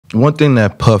One thing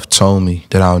that Puff told me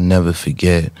that I'll never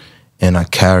forget, and I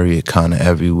carry it kind of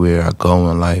everywhere I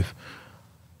go in life,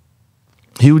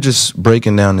 he was just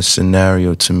breaking down the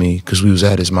scenario to me because we was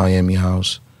at his Miami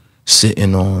house,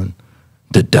 sitting on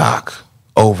the dock,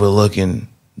 overlooking,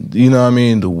 you know what I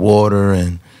mean, the water,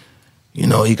 and, you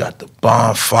know, he got the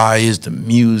bonfires, the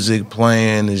music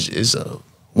playing. It's a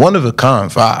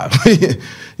one-of-a-kind vibe,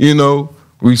 you know?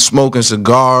 We smoking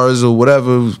cigars or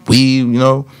whatever, weed, you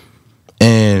know?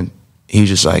 And he was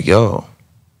just like, yo,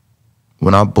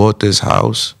 when I bought this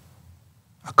house,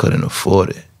 I couldn't afford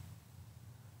it.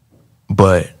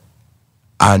 But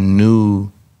I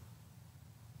knew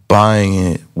buying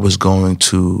it was going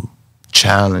to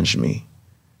challenge me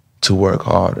to work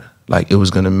harder. Like, it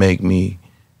was going to make me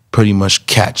pretty much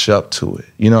catch up to it.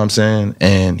 You know what I'm saying?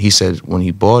 And he said when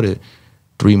he bought it,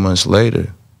 3 months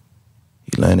later,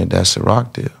 he landed that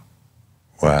Ciroc deal.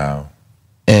 Wow.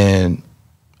 And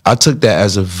I took that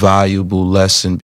as a valuable lesson.